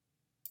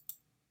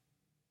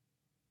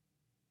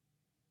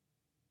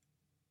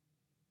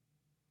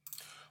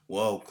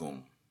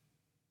Welcome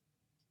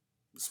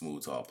to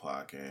Smooth Talk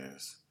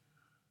Podcast.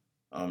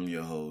 I'm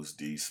your host,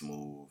 D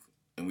Smooth,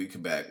 and we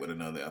come back with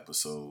another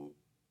episode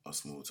of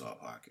Smooth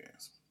Talk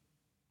Podcast.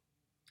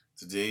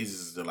 Today's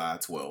is July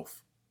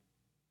 12th,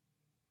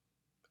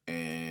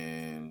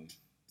 and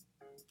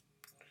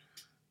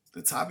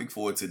the topic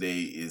for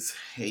today is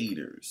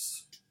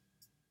haters.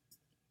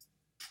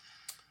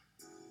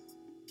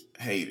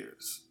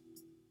 Haters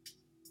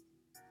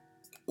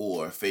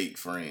or fake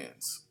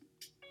friends.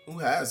 Who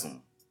has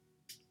them?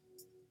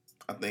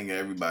 I think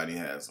everybody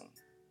has them.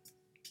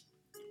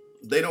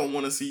 They don't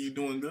want to see you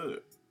doing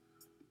good.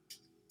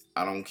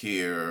 I don't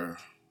care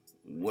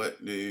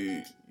what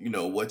you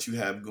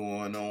have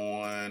going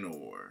on,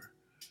 or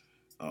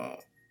uh,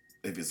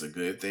 if it's a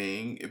good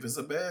thing, if it's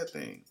a bad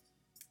thing.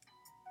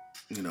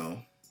 You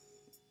know,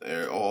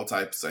 there are all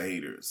types of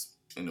haters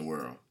in the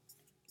world.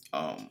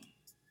 Um,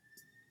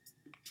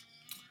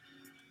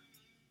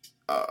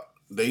 uh,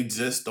 they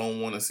just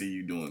don't want to see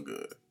you doing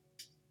good,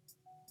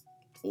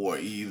 or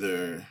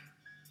either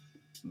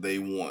they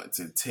want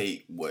to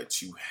take what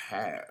you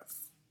have.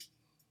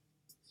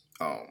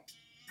 Um,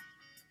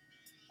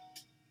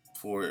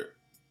 for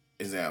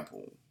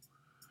example,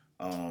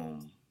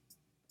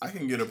 I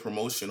can get a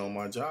promotion on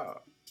my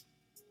job,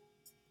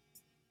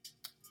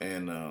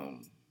 and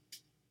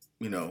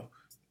you know,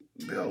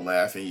 they'll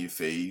laugh in your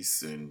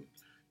face and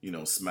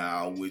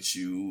smile with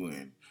you,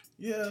 and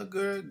yeah,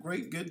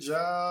 good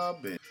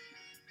job, and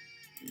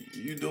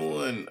you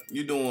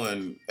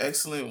doing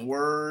excellent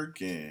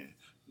work, and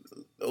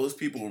those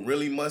people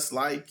really must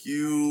like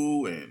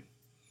you. And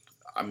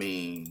I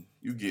mean,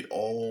 you get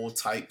all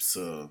types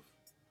of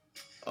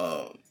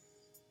um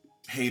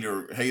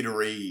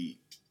haterade,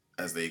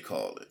 as they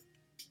call it.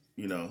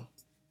 You know,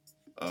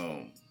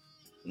 um,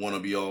 want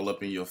to be all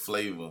up in your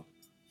flavor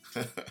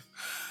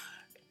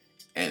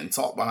and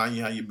talk behind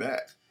your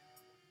back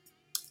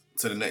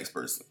to the next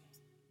person.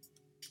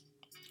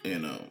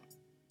 And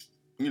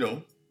you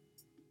know,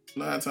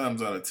 9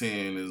 times out of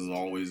 10 is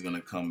always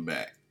gonna come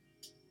back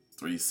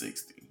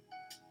 360.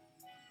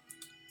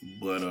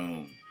 But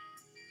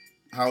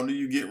how do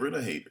you get rid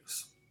of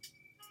haters?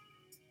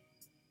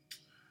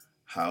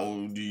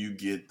 How do you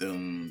get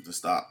them to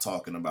stop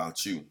talking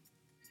about you?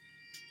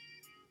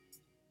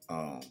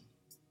 Um,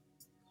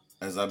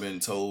 as I've been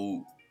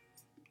told,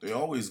 they're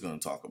always gonna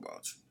talk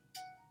about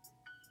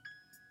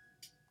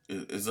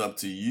you. It's up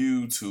to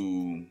you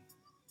to,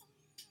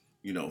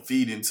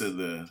 feed into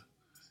the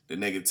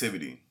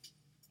negativity.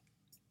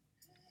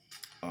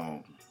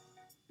 Um,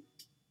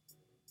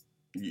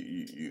 you,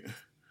 you you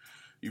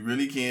you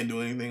really can't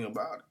do anything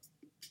about it.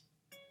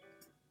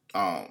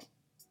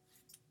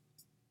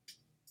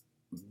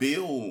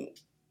 Build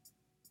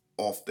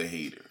off the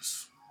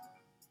haters.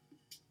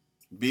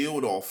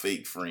 Build off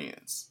fake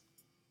friends.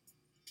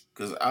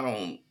 Cause I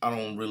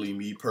don't really,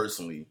 me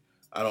personally,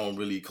 I don't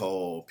really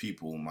call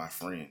people my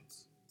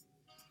friends.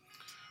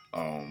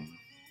 Um,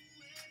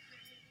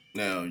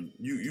 Now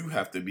you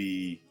have to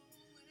be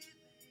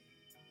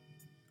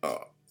uh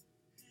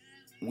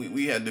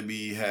we had to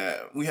be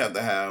have we have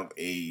to have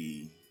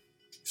a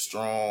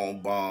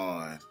strong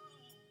bond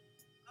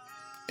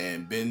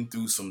and been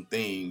through some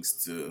things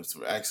to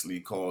actually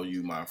call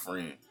you my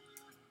friend.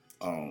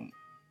 Um,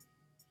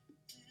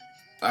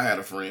 I had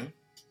a friend,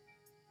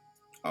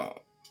 uh,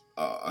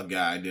 a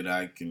guy that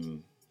I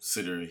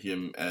consider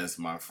him as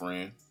my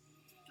friend.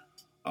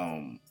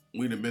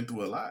 We'd have been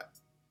through a lot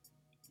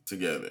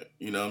together.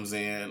 You know what I'm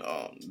saying?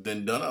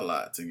 Then done a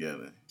lot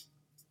together.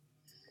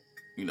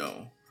 You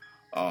know,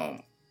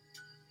 um,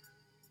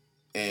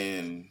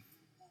 and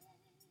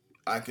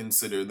I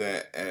consider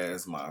that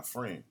as my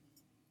friend.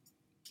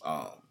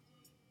 Um,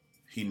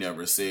 he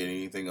never said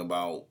anything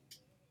about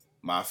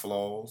my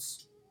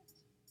flaws.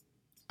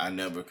 I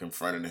never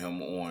confronted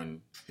him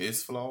on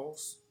his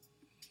flaws.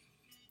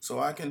 So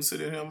I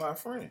consider him my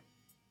friend.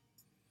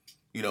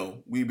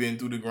 We've been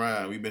through the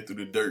grind, we've been through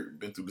the dirt,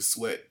 been through the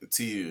sweat, the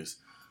tears.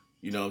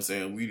 You know what I'm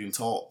saying? We didn't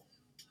talk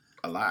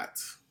a lot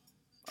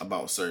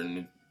about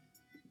certain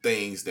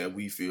things that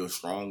we feel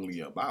strongly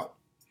about.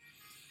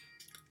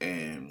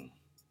 And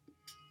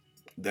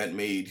that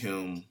made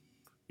him,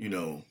 you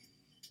know,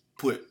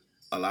 put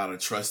a lot of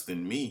trust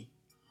in me,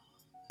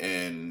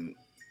 and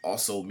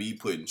also me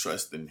putting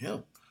trust in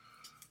him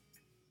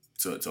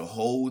to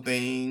hold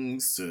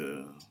things,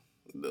 to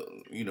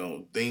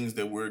things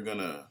that we're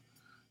gonna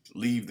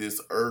leave this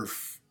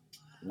earth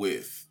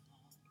with,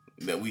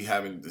 that we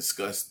haven't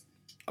discussed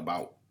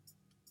about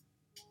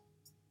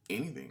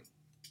anything.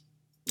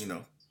 you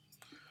know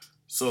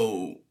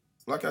so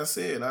like I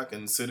said, I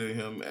consider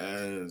him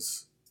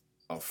as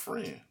a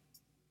friend.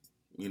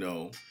 you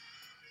know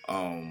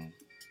um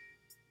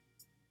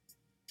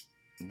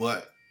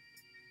but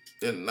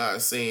they're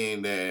not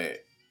saying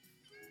that,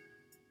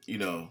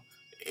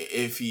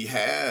 if he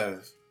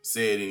have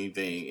said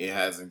anything, it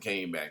hasn't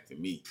came back to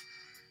me,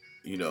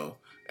 you know,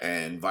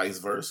 and vice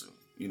versa.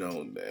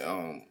 I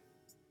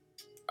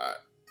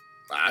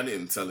I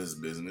didn't tell his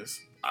business.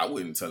 I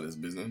wouldn't tell his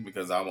business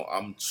because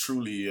I'm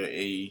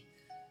truly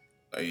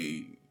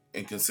a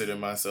and consider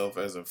myself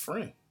as a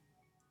friend.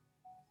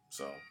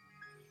 So,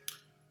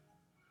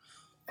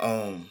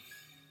 um,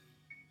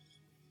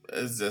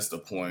 it's just the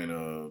point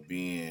of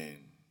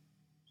being,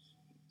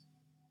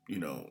 you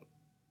know,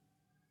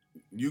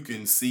 you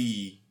can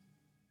see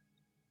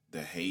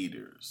the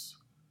haters,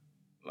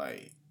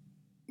 like,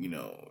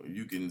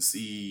 you can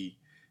see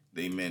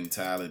their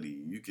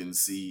mentality. You can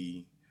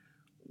see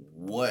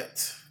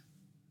what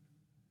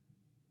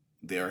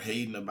they're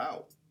hating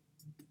about.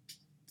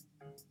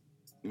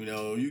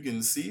 You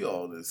can see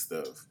all this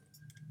stuff.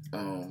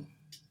 Um,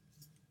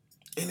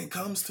 and it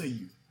comes to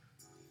you.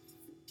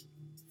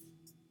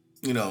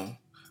 You know,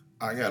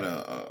 I got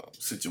a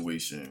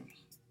situation.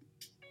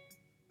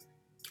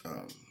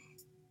 Um,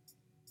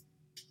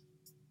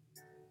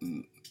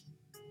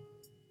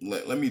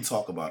 let me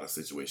talk about a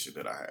situation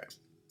that I had.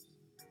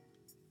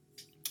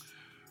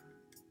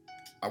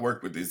 I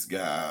worked with this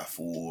guy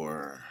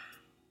for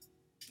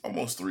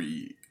almost 3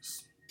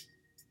 years.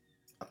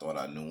 I thought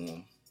I knew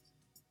him.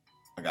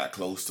 I got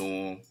close to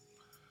him.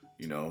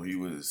 He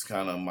was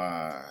kind of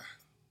my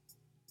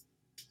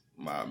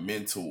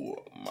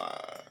mentor,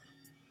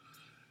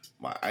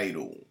 my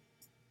idol.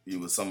 He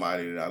was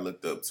somebody that I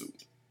looked up to.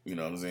 You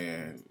know what I'm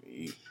saying?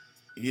 He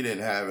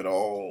didn't have it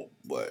all,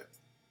 but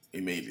he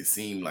made it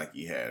seem like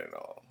he had it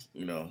all.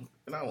 And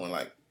I went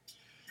like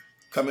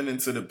coming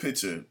into the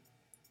picture.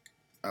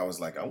 I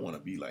was like, I want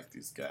to be like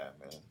this guy,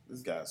 man.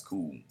 This guy's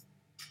cool.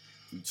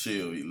 He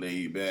chill. He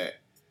laid back.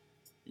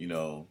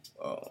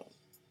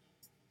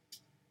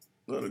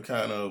 Little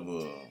kind of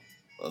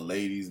a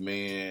ladies'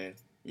 man.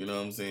 You know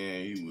what I'm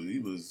saying? He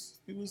was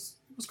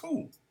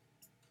cool.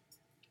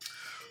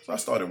 So I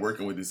started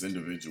working with this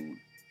individual,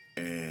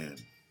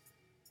 and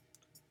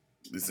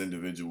this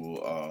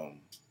individual,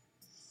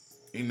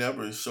 he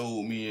never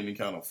showed me any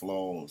kind of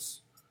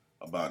flaws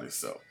about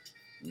himself.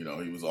 He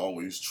was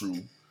always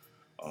true.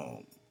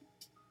 Um,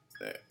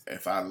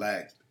 if I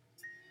lacked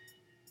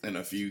in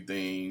a few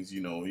things, he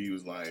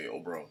was like, "Oh,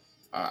 bro,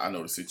 I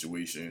know the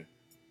situation,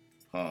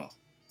 huh?"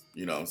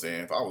 You know what I'm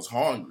saying? If I was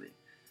hungry,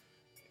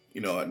 I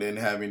didn't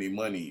have any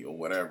money or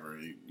whatever,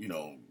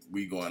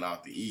 we going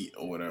out to eat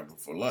or whatever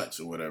for lunch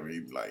or whatever,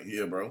 he'd be like,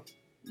 "Here, bro,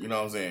 you know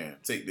what I'm saying?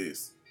 Take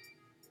this,"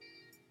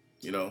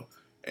 and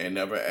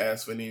never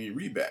asked for any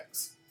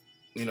rebacks,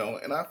 and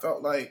I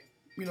felt like,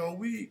 we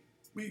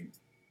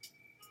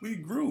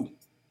grew,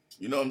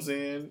 you know what I'm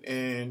saying,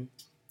 and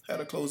had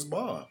a close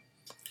bond.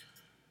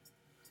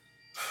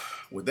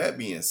 With that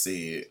being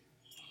said,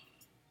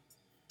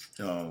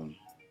 um,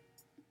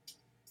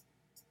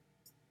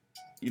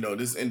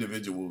 this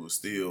individual was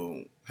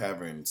still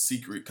having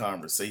secret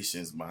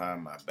conversations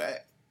behind my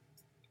back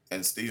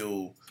and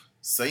still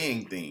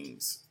saying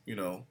things,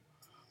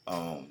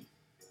 Um,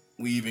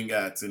 we even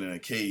got to in a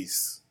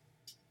case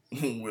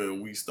where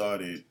we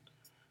started,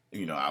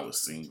 I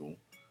was single.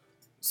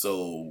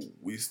 So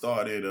we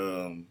started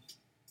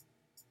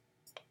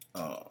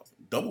uh,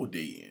 double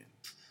dating,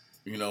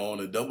 on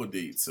a double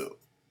date tip,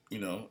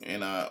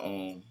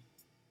 and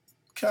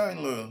kind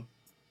of,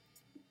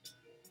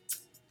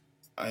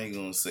 I ain't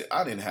gonna say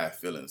I didn't have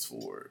feelings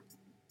for it,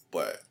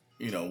 but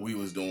we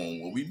was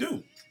doing what we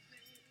do.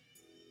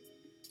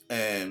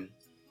 And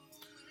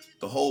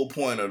the whole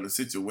point of the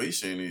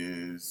situation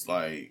is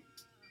like,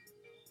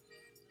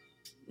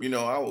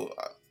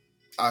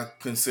 I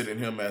considered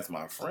him as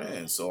my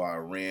friend, so I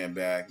ran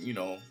back.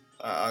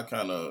 I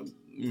kind of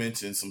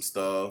mentioned some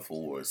stuff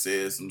or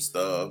said some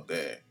stuff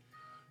that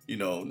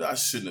I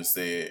shouldn't have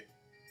said.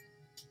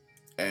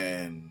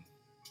 And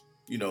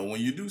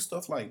when you do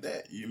stuff like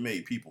that, you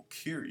make people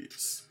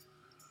curious.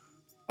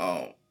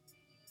 Um,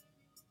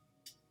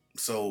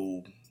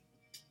 so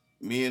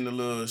me and the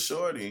little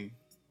shorty,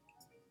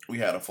 we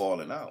had a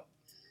falling out.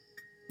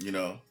 You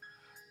know,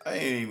 I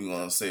ain't even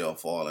gonna say a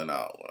falling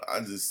out.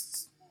 I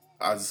just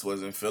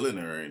wasn't feeling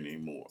her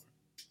anymore,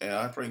 and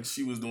I think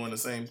she was doing the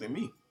same thing to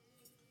me.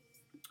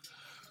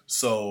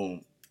 So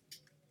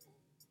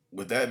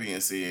with that being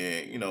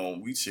said,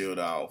 we chilled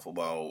out for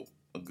about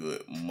a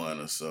good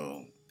month or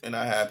so, and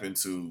I happened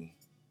to,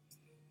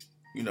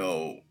 you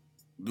know,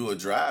 do a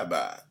drive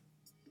by.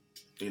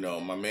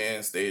 My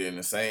man stayed in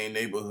the same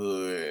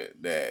neighborhood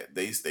that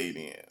they stayed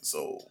in,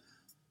 so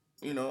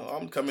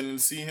I'm coming in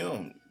to see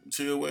him,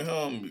 chill with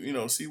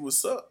him, see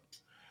what's up.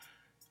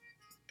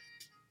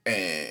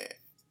 And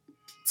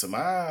to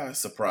my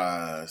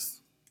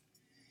surprise,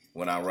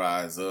 when I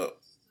rise up,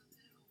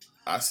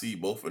 I see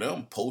both of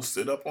them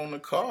posted up on the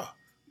car,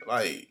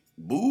 like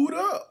booed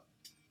up.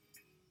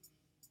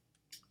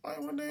 Like,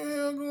 what the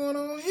hell going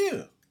on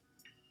here?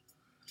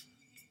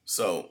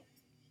 So,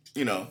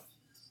 you know,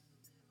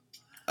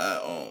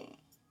 I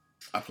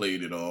I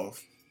played it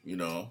off.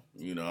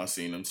 I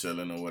seen them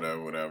chilling or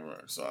whatever,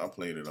 whatever. So I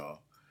played it off.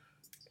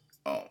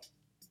 Um,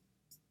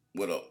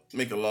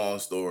 make a long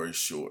story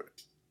short,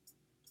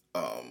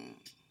 um,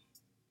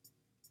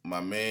 my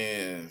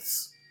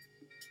man's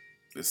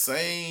the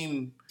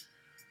same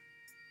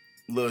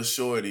little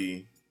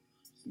shorty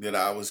that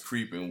I was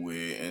creeping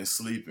with and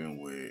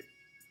sleeping with.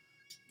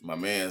 My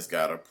man's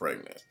got her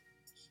pregnant,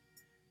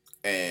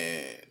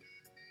 and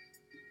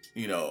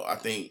I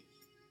think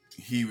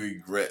he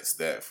regrets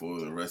that for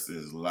the rest of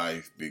his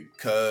life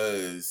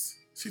because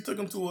she took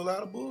him to a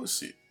lot of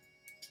bullshit.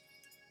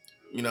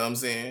 You know what I'm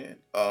saying?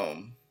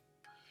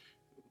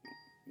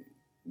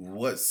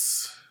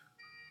 What's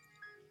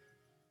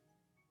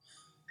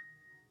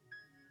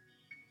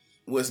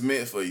what's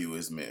meant for you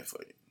is meant for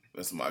you.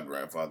 That's what my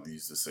grandfather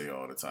used to say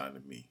all the time to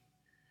me.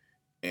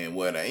 And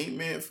what ain't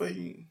meant for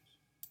you,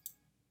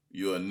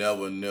 you'll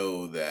never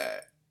know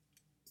that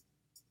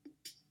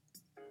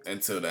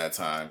until that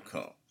time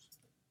comes.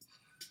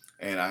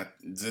 And I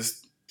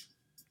just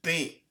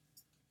think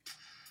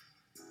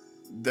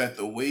that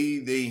the way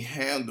they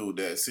handled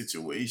that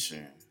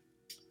situation,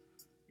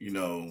 you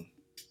know,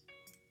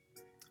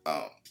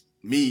 um,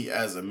 me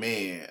as a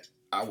man,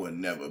 I would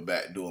never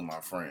backdoor my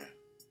friend.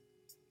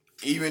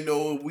 Even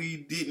though we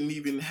didn't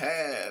even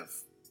have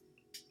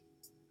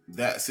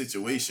that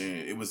situation,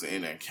 it was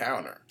an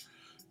encounter.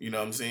 You know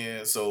what I'm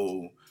saying?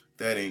 So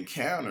that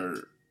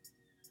encounter,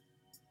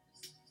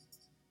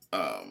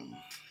 um,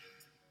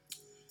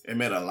 it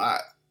meant a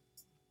lot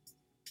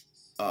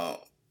uh,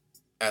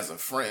 as a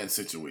friend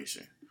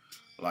situation.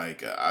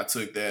 Like I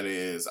took that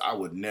as I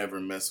would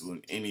never mess with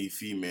any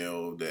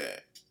female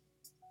that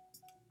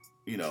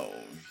you know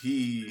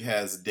he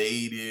has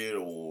dated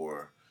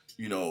or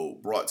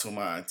brought to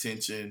my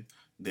attention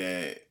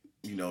that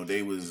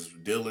they was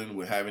dealing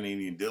with having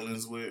any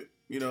dealings with.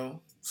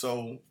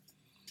 So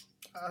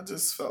I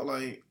just felt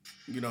like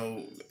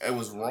it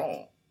was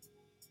wrong.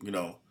 You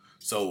know,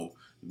 so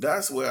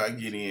that's where I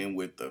get in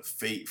with the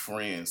fake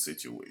friend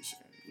situation.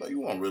 Like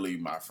you weren't really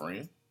my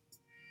friend.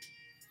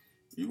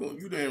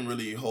 You didn't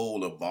really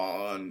hold a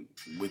bond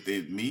with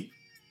me,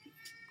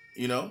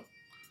 you know?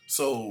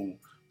 So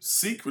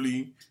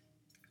secretly,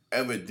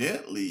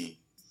 evidently,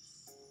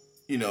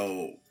 you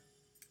know,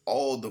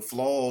 all the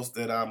flaws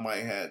that I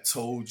might have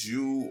told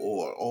you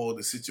or all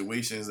the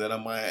situations that I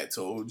might have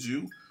told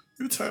you,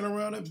 you turn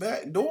around and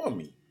backdoor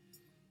me.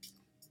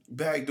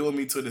 Backdoor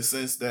me to the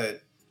sense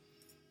that,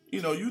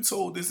 you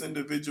told this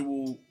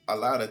individual a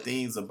lot of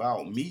things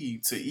about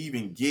me to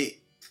even get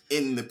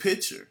in the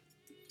picture,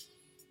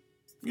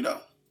 you know?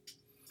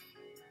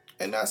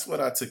 And that's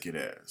what I took it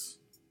as.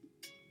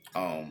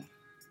 Um,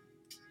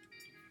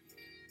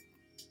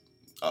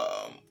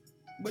 um,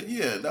 but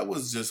yeah, that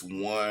was just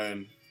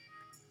one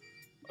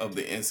of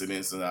the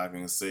incidents that I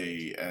can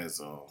say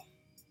as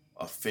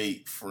a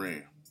fake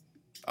friend.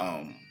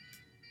 Um,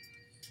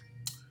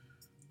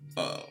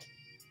 uh,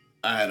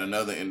 I had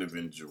another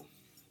individual.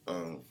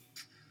 Um,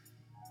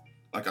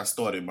 like I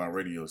started my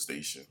radio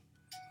station,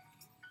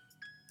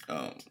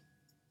 um,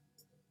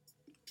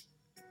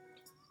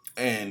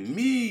 and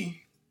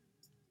me.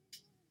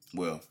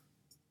 Well,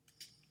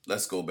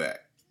 let's go back.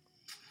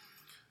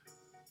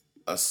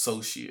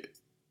 Associate,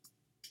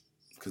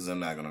 because I'm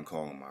not gonna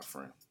call him my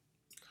friend.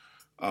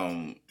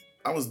 Um,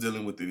 I was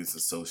dealing with this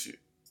associate,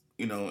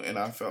 and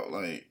I felt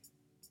like,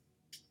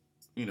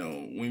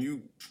 when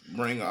you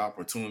bring an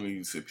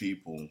opportunity to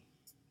people,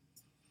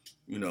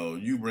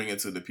 you bring it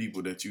to the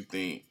people that you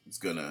think is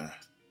gonna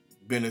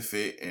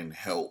benefit and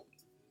help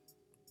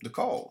the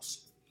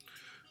cause.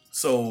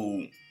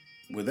 So,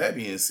 with that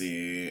being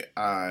said,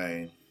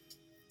 I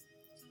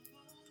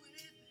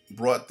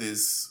brought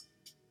this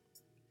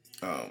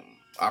um,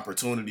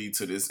 opportunity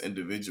to this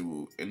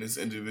individual, and this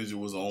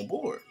individual was on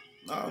board.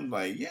 I'm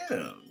like,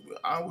 yeah,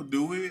 I will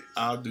do it.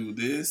 I'll do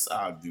this.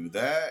 I'll do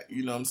that.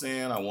 You know what I'm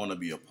saying? I want to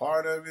be a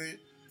part of it.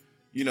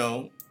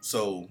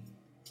 So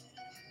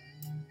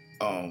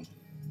um,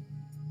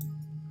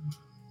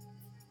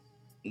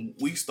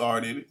 we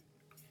started,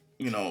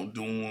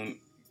 doing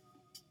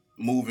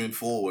moving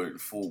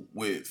forward for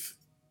with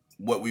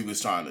what we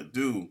was trying to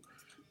do,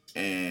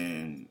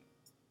 and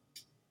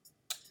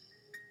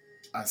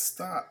I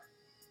stopped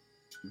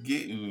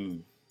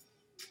getting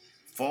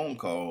phone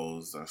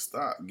calls. I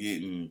stopped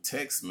getting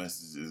text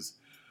messages,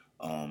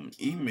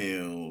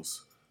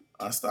 emails.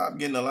 I stopped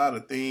getting a lot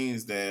of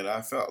things that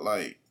I felt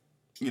like,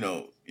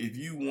 if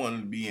you want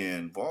to be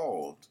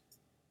involved,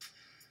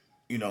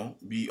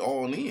 be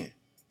all in.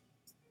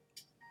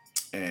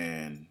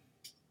 And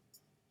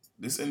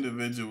this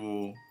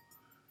individual,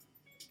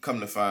 come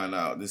to find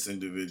out, this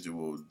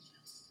individual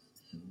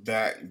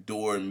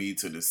backdoored me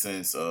to the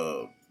sense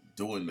of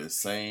doing the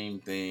same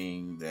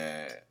thing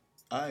that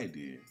I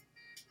did.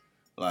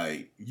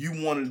 Like,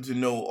 you wanted to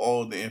know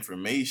all the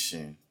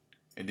information,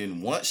 and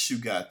then once you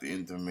got the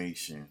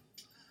information,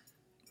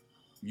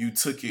 you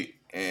took it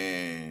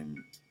and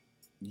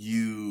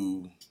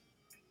you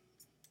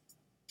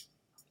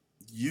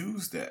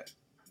used that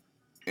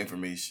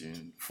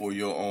information for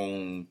your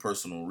own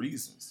personal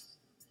reasons.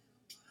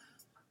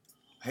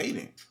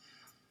 Hating.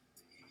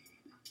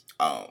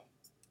 Um,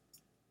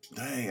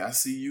 Dang, I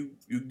see you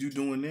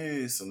doing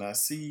this, and I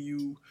see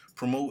you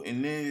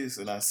promoting this,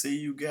 and I see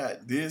you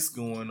got this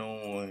going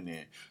on,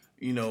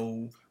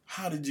 and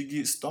how did you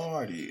get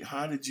started?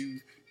 How did you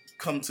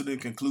come to the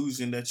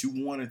conclusion that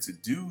you wanted to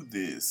do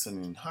this,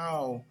 and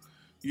how,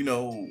 you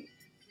know,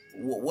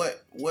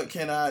 what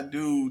can I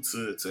do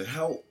to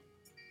help?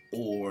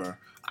 Or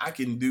I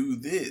can do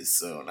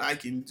this and I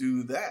can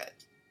do that.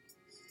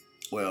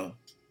 Well,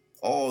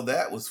 all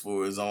that was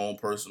for his own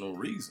personal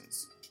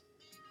reasons.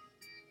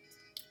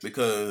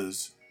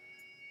 Because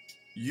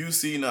you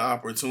seen the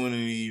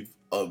opportunity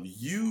of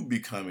you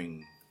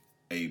becoming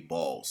a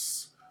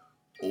boss,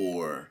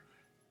 or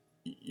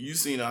you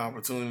seen the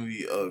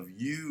opportunity of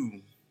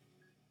you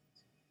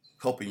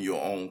helping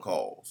your own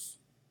cause,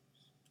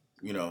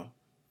 you know.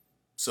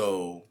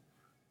 So,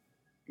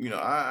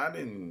 I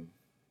didn't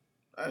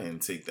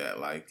take that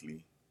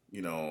lightly,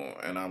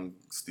 and I'm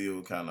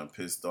still kind of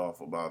pissed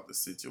off about the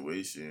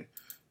situation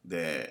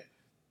that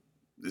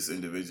this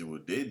individual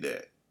did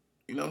that.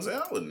 You know what I'm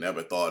saying? I would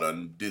never thought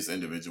this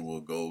individual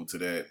would go to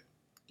that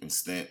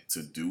extent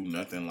to do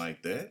nothing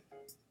like that.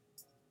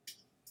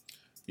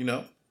 You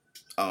know?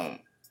 Um,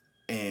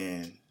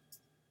 and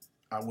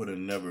I would have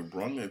never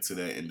brung it to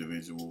that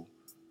individual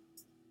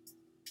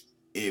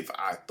if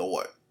I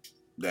thought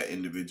that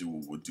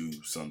individual would do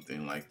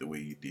something like the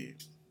way he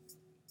did.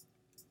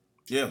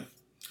 Yeah.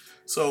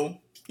 So,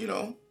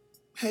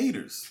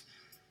 haters.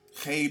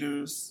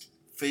 Haters,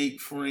 fake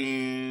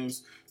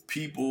friends,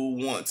 people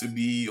want to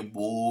be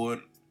aboard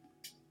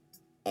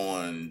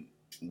on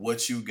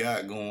what you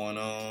got going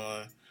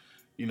on.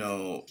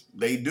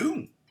 They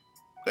do.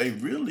 They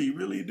really,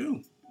 really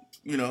do.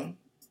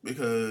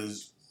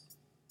 Because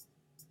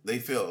they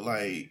felt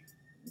like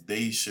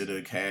they should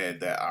have had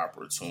that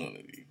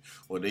opportunity,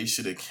 or they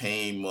should have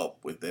came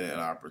up with that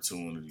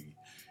opportunity,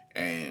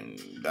 and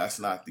that's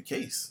not the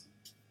case.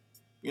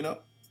 you know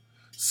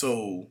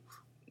so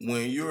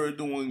when you're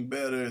doing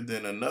better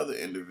than another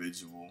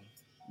individual,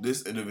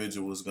 this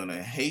individual is going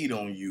to hate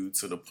on you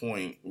to the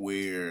point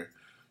where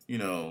you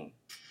know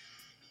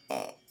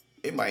uh,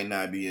 it might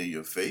not be in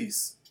your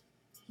face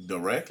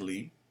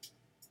directly,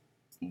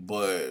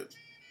 but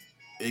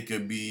it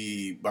could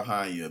be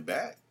behind your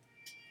back.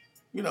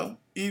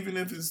 Even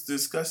if it's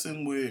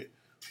discussing with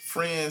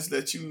friends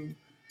that you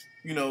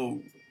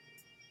know,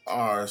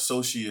 are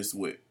associates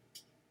with,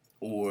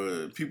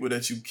 or people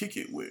that you kick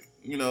it with.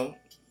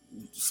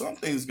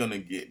 Something's gonna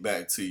get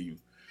back to you,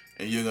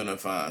 and you're gonna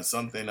find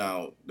something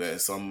out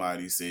that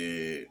somebody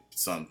said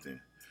something.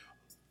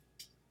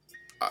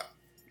 I,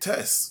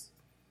 Tests.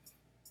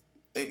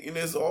 And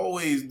it's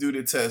always do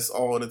the test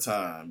all the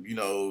time.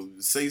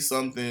 Say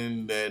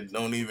something that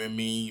don't even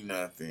mean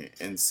nothing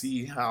and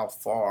see how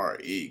far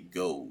it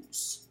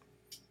goes.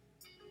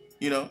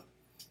 You know,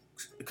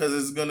 because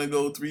it's gonna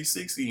go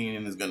 360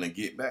 and it's gonna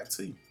get back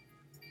to you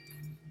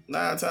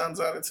 9 times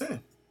out of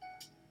 10.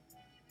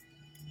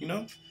 You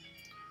know,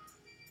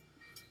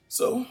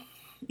 so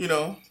you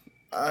know,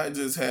 I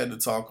just had to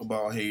talk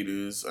about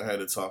haters. I had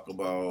to talk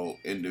about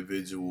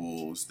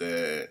individuals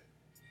that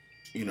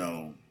you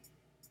know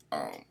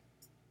um,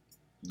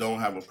 don't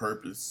have a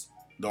purpose,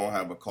 don't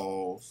have a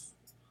cause.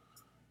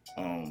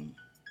 Um,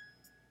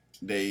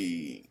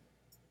 they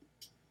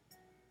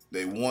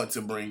they want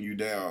to bring you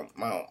down.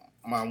 My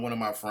one of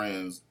my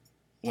friends,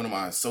 one of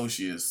my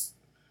associates,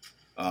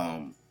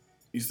 um,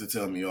 used to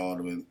tell me all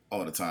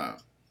the time,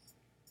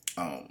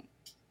 um,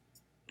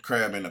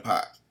 crab in the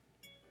pot.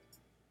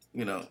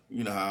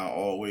 How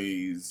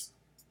always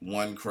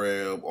one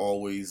crab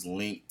always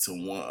linked to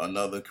one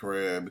another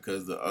crab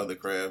because the other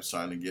crab's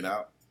trying to get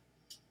out.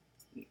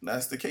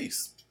 That's the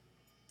case.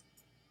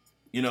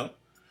 You know,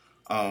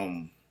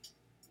 um,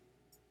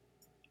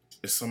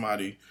 if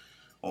somebody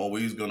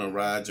always gonna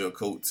ride your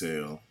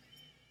coattail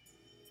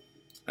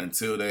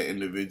until that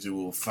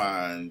individual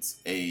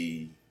finds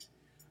a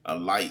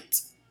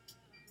light,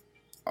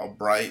 a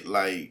bright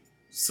light,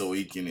 so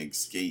he can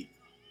escape,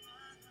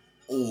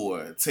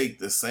 or take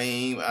the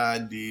same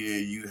idea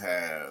you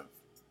have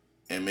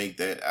and make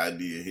that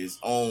idea his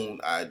own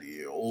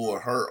idea or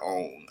her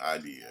own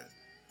idea.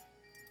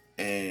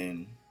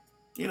 And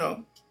you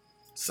know,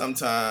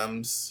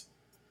 sometimes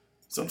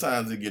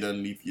sometimes it get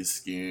underneath your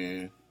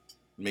skin,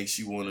 makes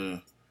you want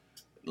to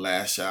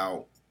lash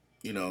out,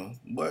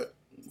 but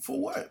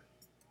for what?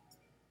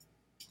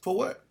 For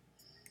what?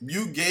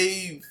 You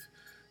gave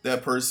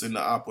that person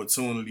the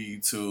opportunity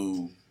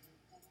to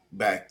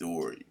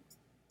backdoor you.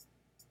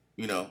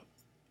 You know,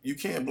 you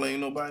can't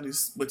blame nobody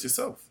but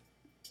yourself.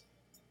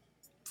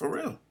 For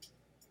real.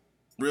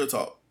 Real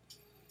talk.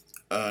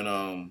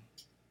 And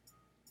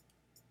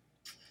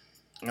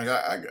I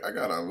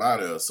got a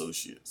lot of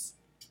associates.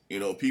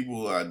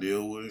 People I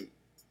deal with,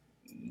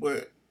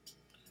 but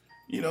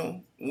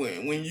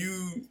when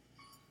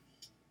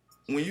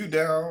you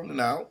down and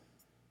out,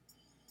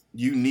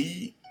 you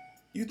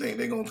think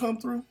they're gonna come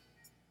through?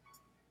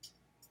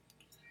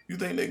 You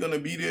think they're gonna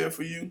be there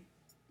for you?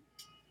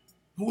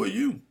 Who are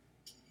you?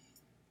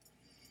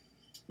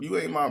 You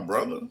ain't my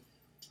brother.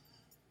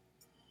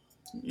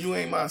 You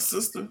ain't my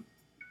sister.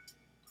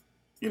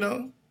 You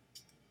know,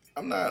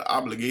 I'm not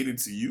obligated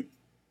to you.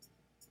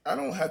 I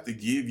don't have to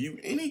give you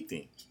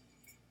anything.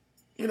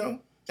 And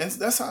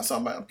that's how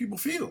some people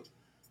feel.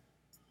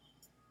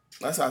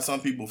 That's how some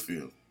people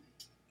feel.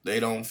 They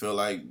don't feel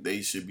like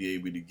they should be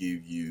able to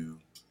give you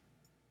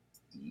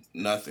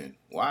nothing.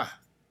 Why?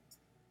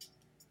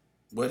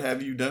 What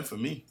have you done for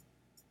me?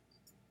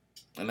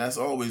 And that's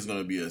always going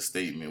to be a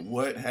statement.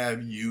 What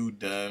have you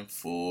done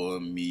for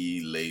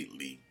me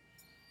lately?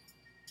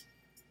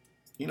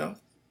 You know,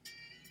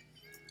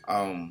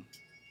 um,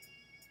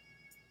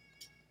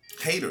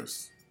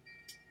 haters,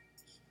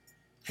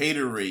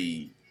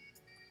 haterade.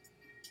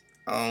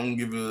 I don't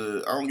give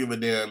a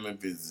damn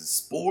if it's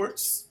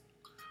sports.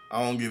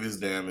 I don't give a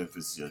damn if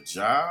it's your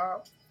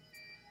job.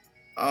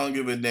 I don't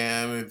give a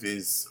damn if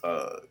it's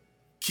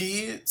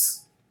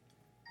kids.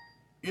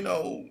 You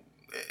know,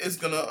 it's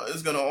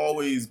gonna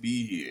always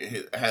be here.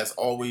 It has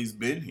always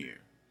been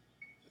here,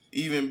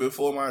 even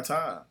before my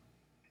time.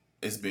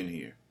 It's been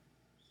here.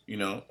 You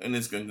know, and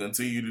it's gonna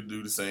continue to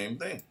do the same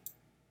thing.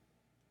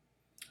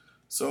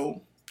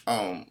 So,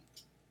 um,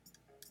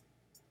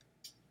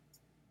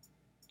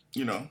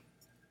 you know,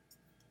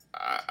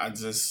 I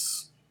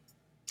just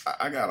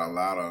I got a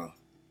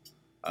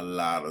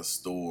lot of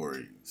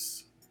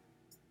stories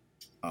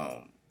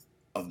um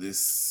of this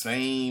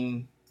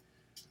same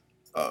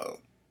uh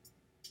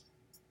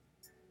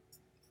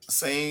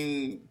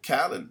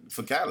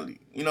fatality.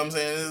 You know what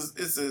I'm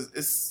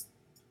saying?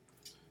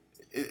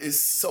 It's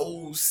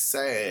so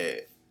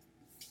sad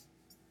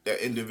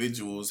that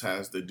individuals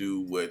has to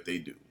do what they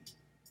do,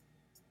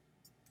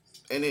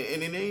 and it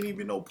ain't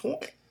even no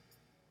point.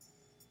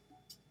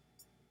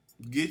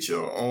 Get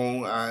your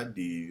own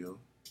idea.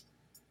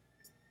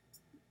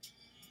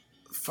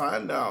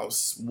 Find out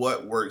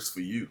what works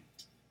for you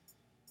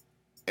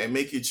and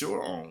make it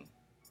your own.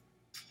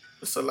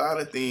 It's a lot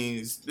of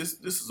things. This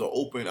is an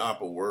open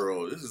opera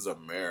world. This is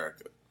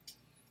America,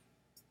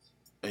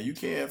 and you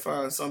can't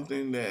find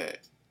something that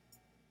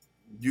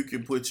you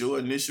can put your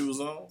initials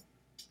on.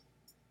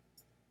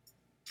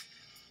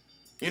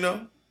 You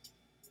know,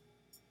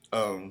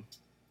 um,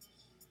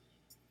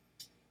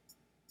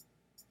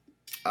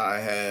 I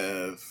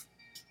have.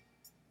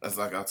 That's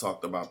like I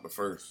talked about the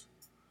first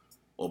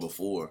or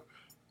before.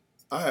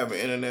 I have an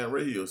internet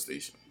radio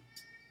station.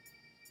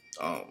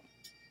 Um,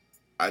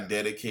 I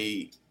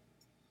dedicate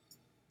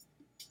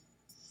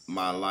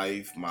my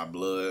life, my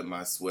blood,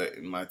 my sweat,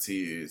 and my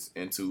tears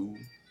into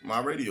my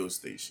radio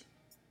station.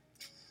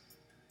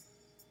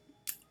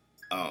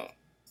 Um,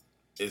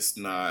 it's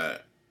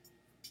not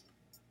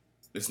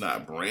it's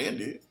not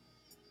branded.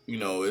 You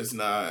know, it's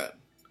not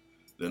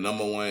the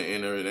number one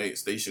internet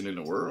station in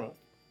the world,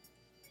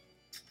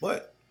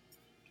 but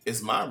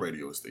it's my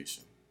radio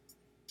station.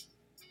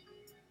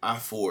 I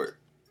fought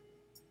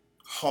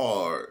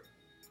hard,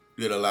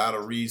 did a lot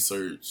of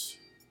research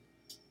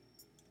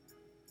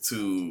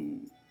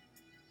to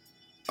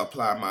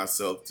apply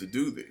myself to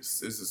do this.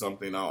 This is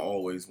something I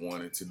always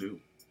wanted to do.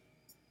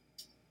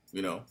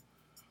 You know,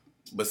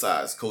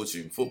 besides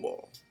coaching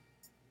football,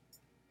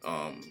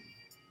 um,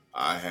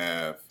 I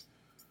have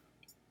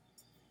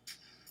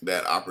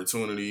that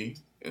opportunity,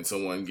 and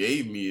someone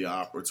gave me the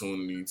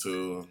opportunity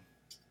to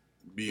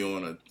be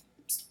on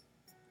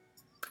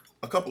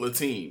a couple of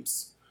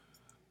teams,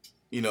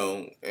 you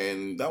know,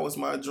 and that was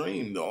my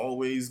dream to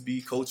always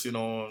be coaching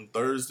on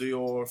Thursday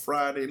or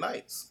Friday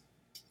nights.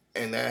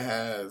 And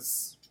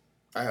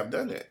I have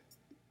done that.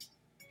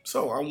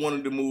 So I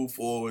wanted to move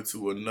forward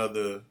to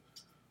another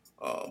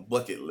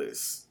bucket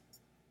list.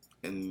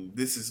 And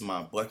this is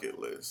my bucket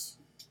list.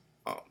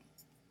 Um,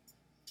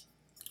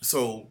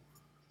 so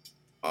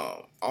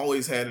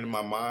always had it in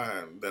my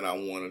mind that I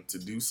wanted to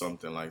do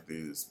something like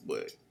this.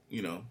 But,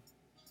 you know,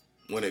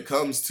 when it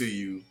comes to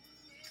you,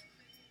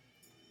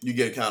 you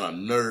get kind of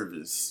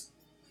nervous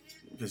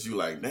because you're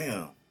like,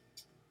 damn,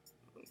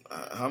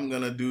 I'm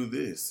going to do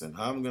this and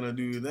I'm going to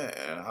do that.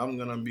 And I'm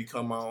going to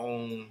become my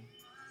own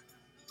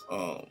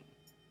um,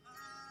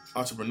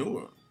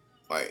 entrepreneur.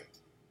 Like,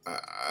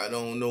 I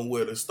don't know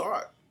where to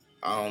start.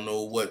 I don't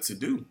know what to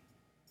do.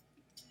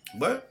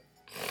 But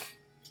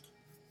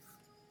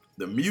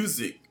the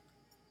music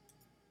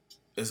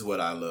is what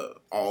I love.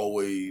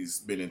 Always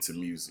been into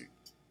music.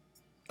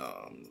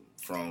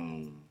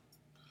 From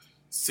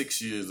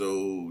 6 years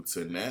old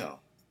to now,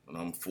 and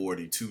I'm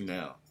 42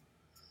 now.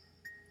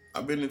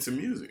 I've been into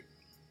music.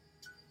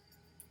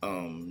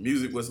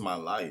 Music was my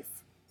life.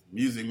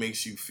 Music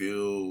makes you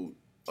feel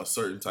a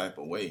certain type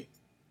of way.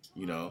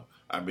 You know,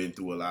 I've been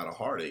through a lot of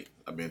heartache.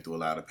 I've been through a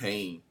lot of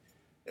pain.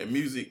 And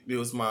music, it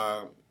was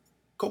my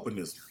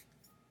coping.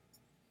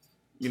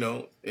 You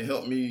know, it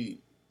helped me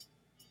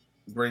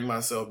bring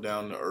myself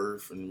down to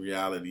earth and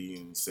reality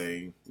and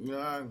say, you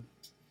know,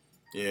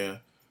 yeah,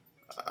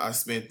 I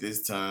spent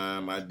this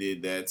time, I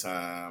did that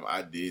time,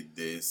 I did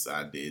this,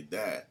 I did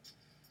that,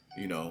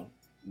 you know,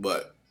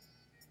 but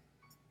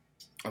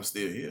I'm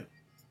still here.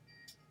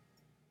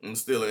 I'm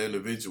still an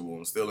individual.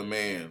 I'm still a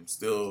man. I'm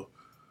still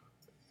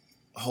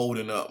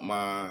holding up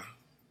my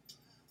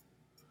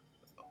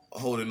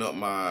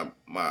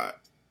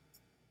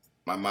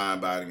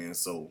mind, body, and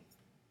soul.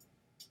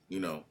 You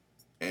know,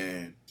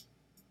 and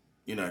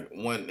you know,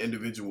 one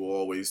individual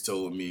always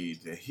told me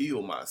to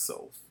heal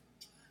myself.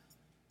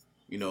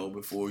 You know,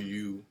 before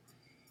you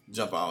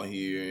jump out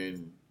here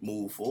and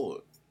move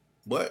forward.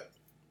 But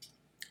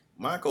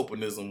my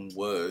copanism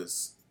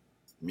was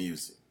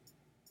music,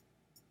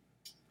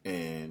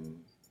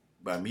 and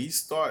by me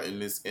starting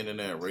this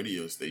internet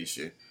radio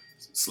station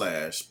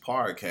slash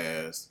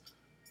podcast,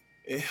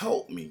 it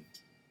helped me.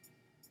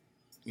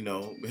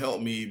 It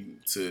helped me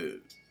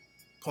to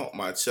pump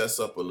my chest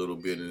up a little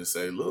bit and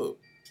say, look,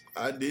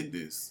 I did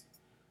this.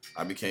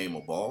 I became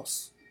a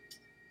boss.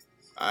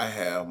 I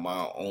have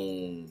my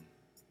own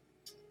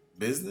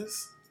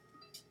business.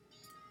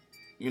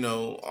 You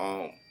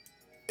know,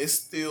 it's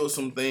still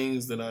some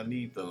things that I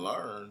need to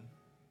learn,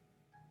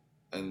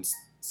 and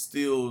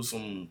still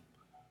some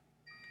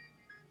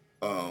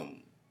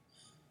um,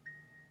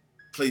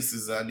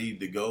 places I need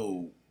to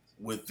go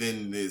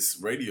within this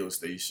radio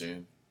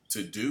station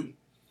to do.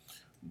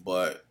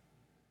 But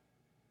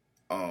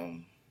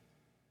um,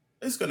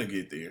 it's gonna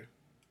get there.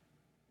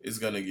 It's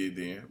gonna get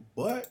there.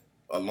 But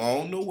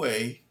along the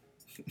way,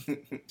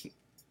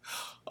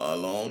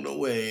 along the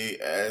way,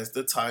 as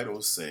the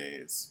title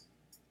says,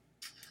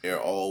 there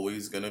are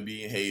always gonna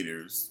be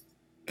haters,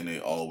 and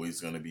they're always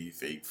gonna be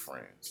fake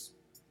friends.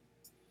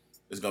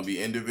 There's gonna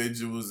be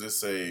individuals that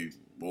say,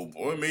 "Well,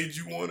 what made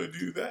you want to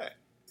do that?"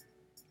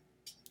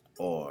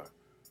 Or,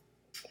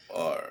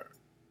 or,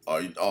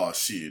 oh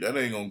shit, that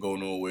ain't gonna go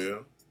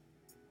nowhere.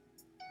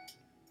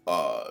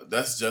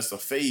 That's just a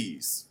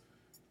phase.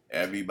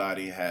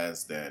 Everybody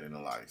has that in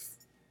life,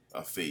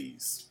 a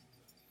phase.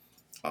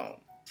 Um,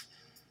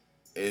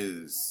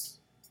 is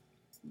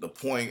the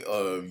point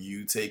of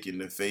you taking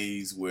the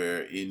phase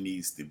where it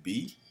needs to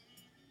be,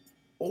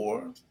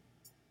 or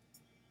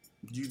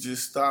you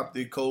just stop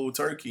the cold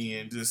turkey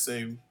and just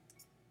say,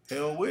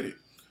 hell with it.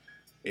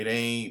 It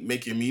ain't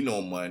making me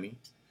no money.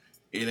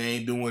 It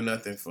ain't doing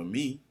nothing for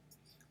me.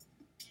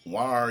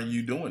 Why are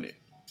you doing it?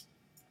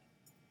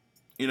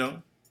 You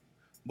know?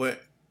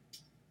 But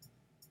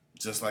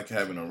just like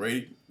having a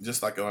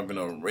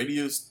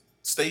radio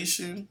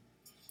station,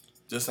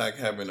 just like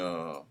having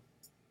a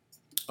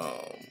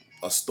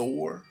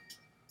store,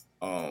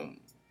 um,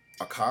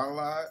 a car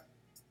lot,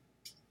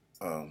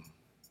 um,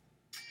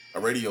 a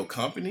radio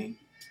company,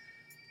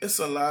 it's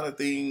a lot of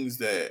things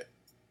that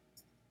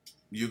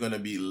you're gonna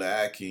be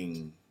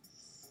lacking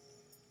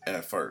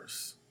at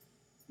first.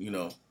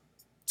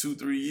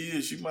 2-3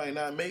 years, you might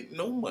not make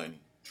no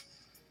money.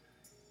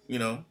 You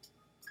know,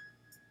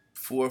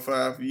 4 or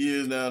 5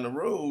 years down the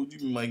road,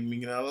 you might be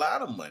making a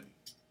lot of money.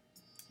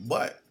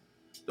 But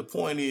the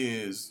point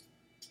is,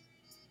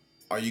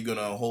 are you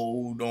gonna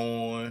hold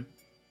on?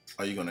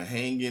 Are you gonna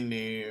hang in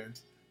there?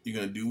 You're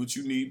gonna do what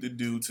you need to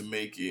do to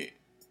make it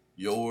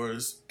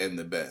yours and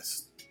the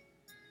best.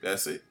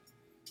 That's it.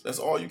 That's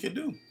all you can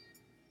do.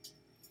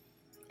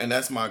 And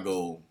that's my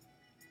goal,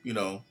 you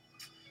know.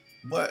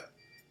 But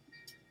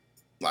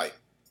like,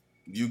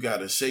 you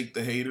gotta shake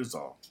the haters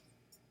off.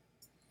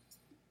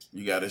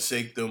 You gotta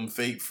shake them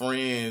fake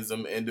friends,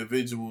 them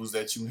individuals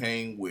that you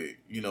hang with,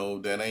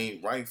 that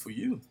ain't right for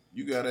you.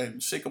 You gotta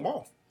shake them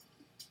off.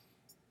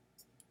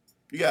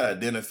 You gotta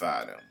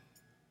identify them.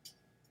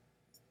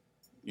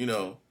 You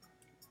know,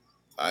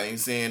 I ain't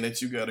saying that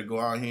you gotta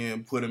go out here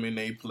and put them in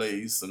their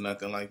place or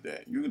nothing like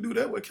that. You can do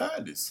that with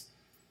kindness.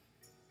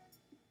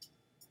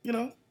 You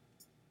know,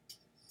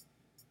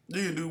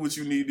 you can do what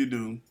you need to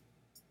do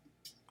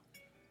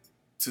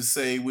to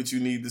say what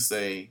you need to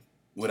say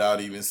without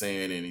even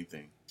saying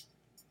anything.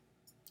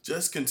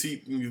 Just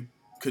continue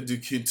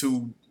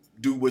to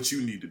do what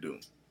you need to do.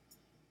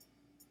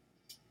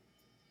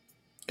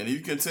 And if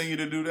you continue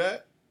to do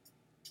that,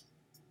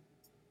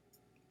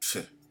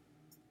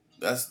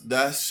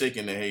 that's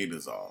shaking the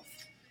haters off.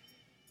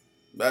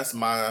 That's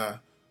my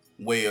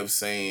way of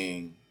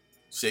saying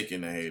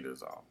shaking the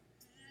haters off.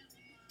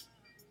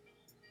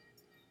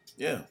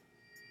 Yeah.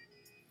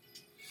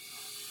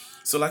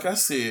 So like I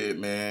said,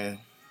 man,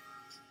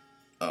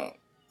 um,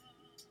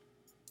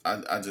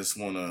 I just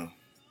wanted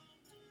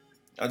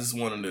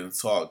to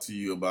talk to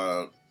you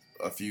about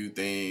a few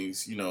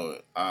things.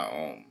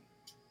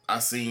 I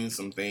seen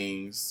some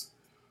things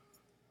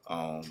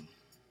um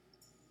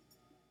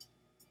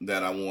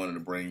that I wanted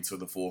to bring to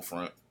the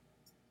forefront,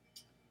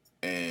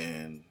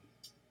 and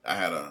I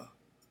had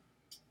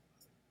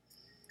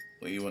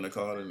what do you want to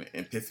call it, an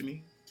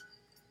epiphany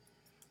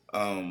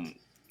um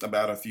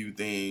about a few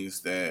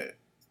things that,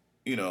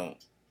 you know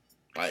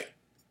like,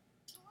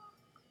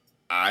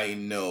 I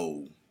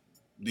know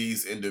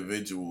these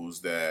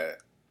individuals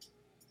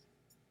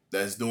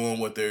that's doing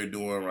what they're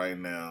doing right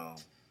now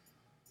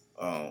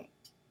um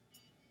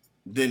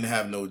didn't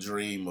have no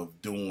dream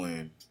of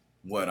doing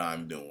what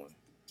I'm doing,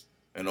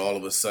 and all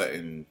of a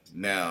sudden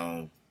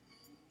now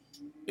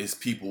it's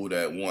people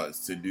that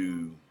wants to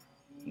do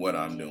what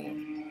I'm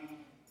doing.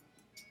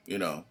 you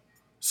know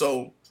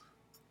so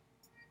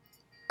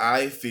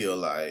I feel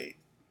like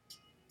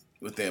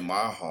within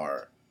my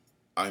heart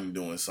I'm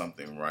doing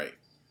something right,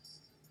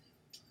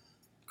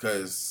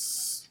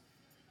 because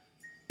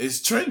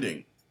it's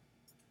trending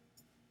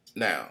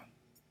now.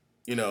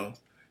 you know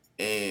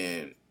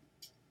and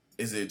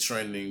is it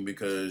trending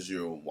because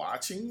you're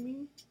watching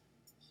me?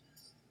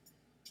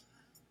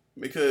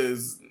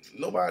 Because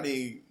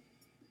nobody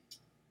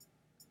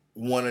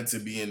wanted to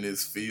be in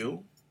this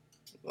field.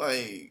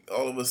 Like,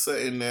 all of a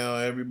sudden now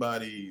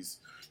everybody's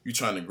You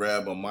trying to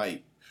grab a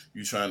mic,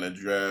 you trying to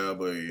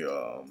grab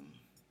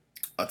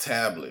a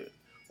tablet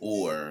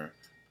or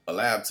a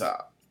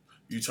laptop.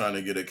 You trying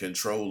to get a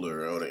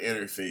controller or the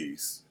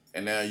interface,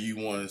 and now you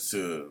want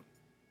to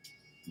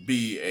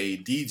be a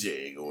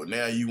DJ, or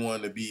now you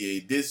want to be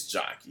a disc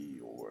jockey,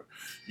 or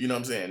you know what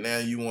I'm saying. Now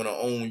you want to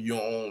own your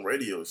own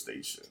radio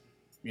station.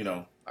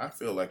 I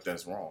feel like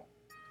that's wrong.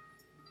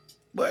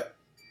 But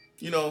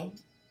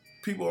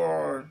people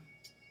are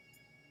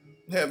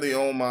have their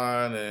own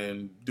mind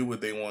and do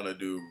what they want to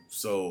do.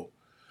 So,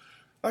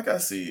 like I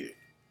said,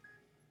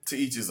 to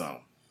each his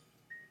own.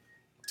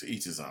 To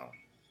each his own.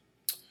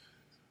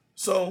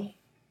 So,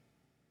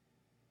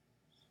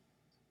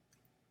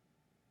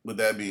 with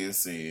that being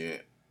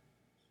said,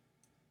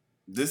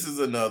 this is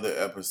another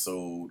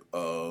episode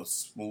of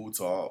Smooth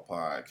Talk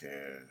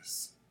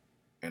Podcast.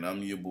 And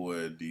I'm your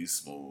boy, D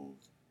Smooth.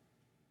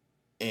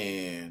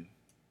 And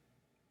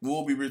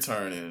we'll be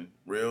returning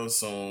real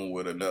soon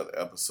with another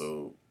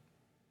episode,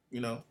 you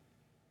know.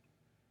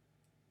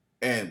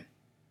 And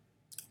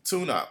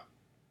tune out.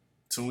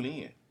 Tune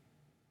in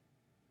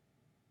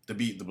to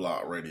Beat the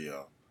Block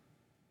Radio.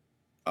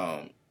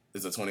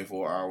 It's a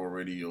 24-hour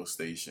radio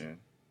station.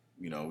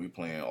 We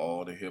playing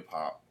all the hip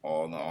hop,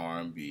 all the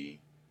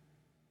R&B,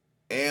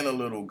 and a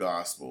little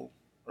gospel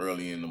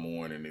early in the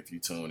morning if you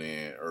tune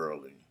in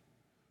early.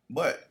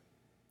 But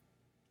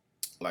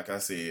like I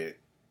said,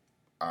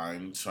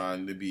 I'm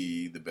trying to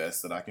be the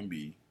best that I can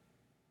be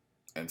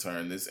and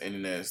turn this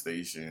internet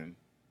station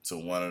to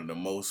one of the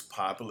most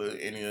popular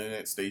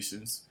internet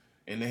stations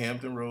in the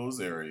Hampton Roads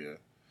area.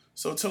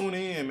 So tune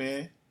in,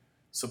 man.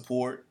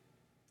 Support.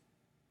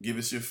 Give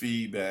us your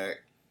feedback.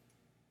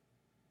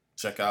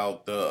 Check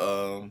out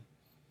the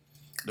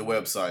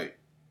website.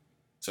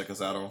 Check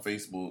us out on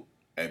Facebook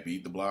at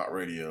Beat the Block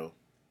Radio.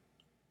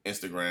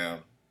 Instagram,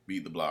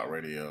 Beat the Block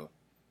Radio.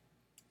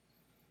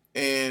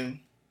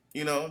 And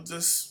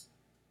just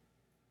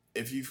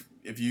if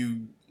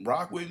you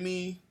rock with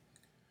me,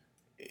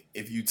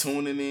 if you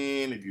tuning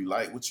in, if you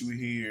like what you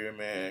hear,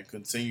 man,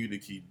 continue to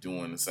keep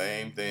doing the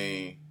same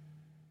thing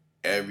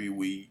every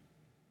week.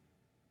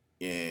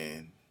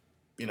 And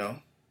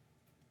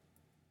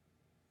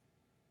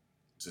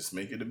just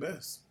make it the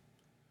best.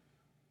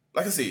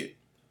 Like I said,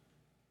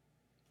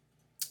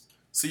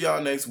 see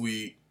y'all next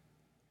week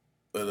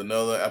with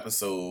another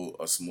episode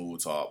of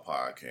Smooth Talk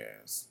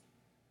Podcast.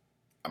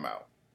 I'm out.